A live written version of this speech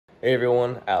Hey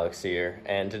everyone, Alex here,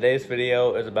 and today's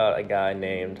video is about a guy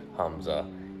named Hamza.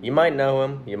 You might know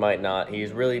him, you might not.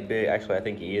 He's really big. Actually, I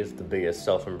think he is the biggest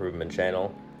self-improvement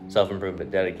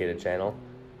dedicated channel.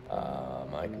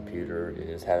 My computer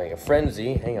is having a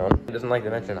frenzy. Hang on. He doesn't like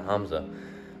to mention Hamza.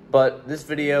 But this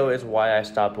video is why I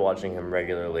stopped watching him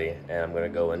regularly, and I'm going to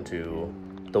go into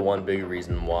the one big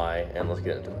reason why, and let's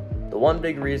get into it. The one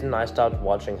big reason I stopped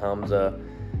watching Hamza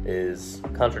is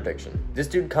contradiction. This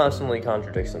dude constantly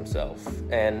contradicts himself,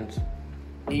 and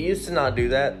he used to not do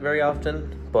that very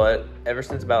often, but ever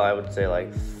since about, I would say,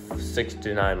 like 6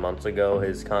 to 9 months ago,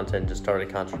 his content just started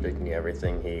contradicting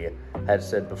everything he had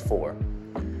said before.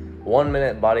 1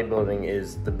 minute bodybuilding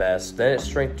is the best, then it's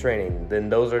strength training,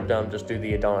 then those are dumb, just do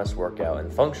the Adonis workout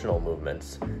and functional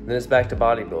movements, then it's back to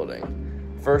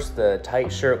bodybuilding. First, the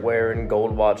tight shirt wearing,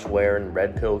 gold watch wearing,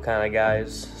 red pill kind of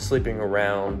guys sleeping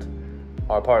around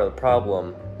are part of the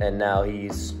problem, and now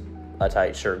he's a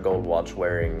tight shirt, gold watch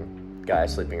wearing guy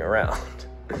sleeping around.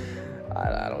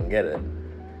 I don't get it.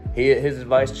 His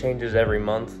advice changes every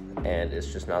month, and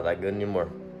it's just not that good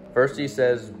anymore. First he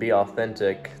says be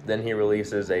authentic, then he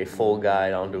releases a full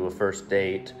guide onto a first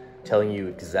date, telling you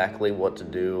exactly what to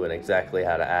do and exactly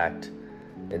how to act,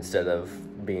 instead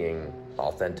of being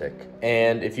authentic.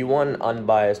 And if you want an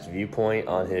unbiased viewpoint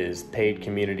on his paid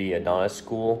community Adonis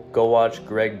school, go watch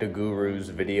Greg the Guru's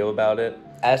video about it.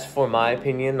 As for my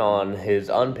opinion on his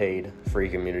unpaid free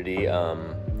community,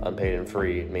 unpaid and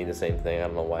free mean the same thing. I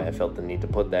don't know why I felt the need to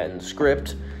put that in the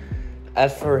script.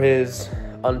 As for his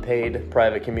unpaid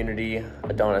private community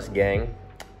Adonis gang,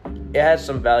 it has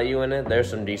some value in it. There's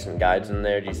some decent guides in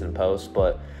there, decent posts,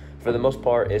 but for the most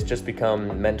part, it's just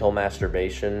become mental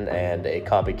masturbation and a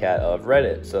copycat of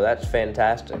Reddit, so that's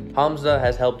fantastic. Hamza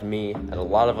has helped me and a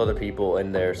lot of other people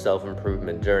in their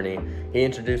self-improvement journey. He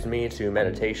introduced me to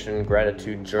meditation,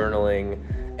 gratitude journaling,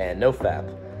 and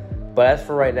nofap. But as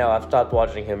for right now, I've stopped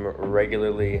watching him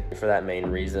regularly for that main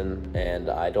reason,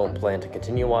 and I don't plan to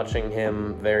continue watching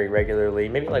him very regularly,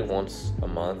 maybe like once a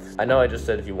month. I know I just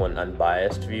said if you want an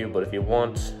unbiased view, but if you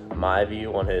want my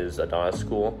view on his Adonis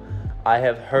school, I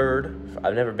have heard,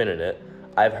 I've never been in it,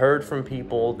 I've heard from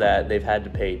people that they've had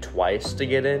to pay twice to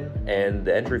get in, and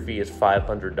the entry fee is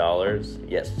 $500.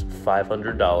 Yes,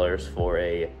 $500 for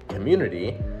a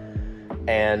community.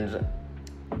 And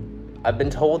I've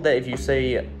been told that if you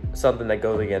say something that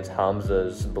goes against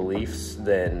Hamza's beliefs,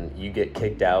 then you get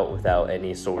kicked out without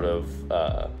any sort of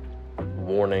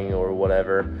warning or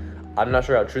whatever. I'm not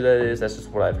sure how true that is. That's just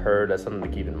what I've heard. That's something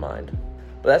to keep in mind.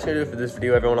 But that's going to do it for this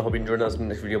video, everyone. I hope you enjoyed it. I'll see you in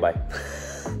the next video. Bye.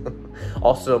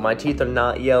 Also, my teeth are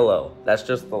not yellow. That's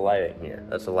just the lighting here.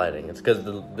 That's the lighting. It's because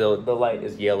the light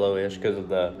is yellowish because of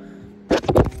the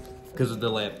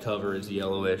lamp cover is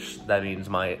yellowish. That means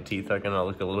my teeth are going to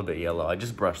look a little bit yellow. I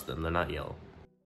just brushed them. They're not yellow.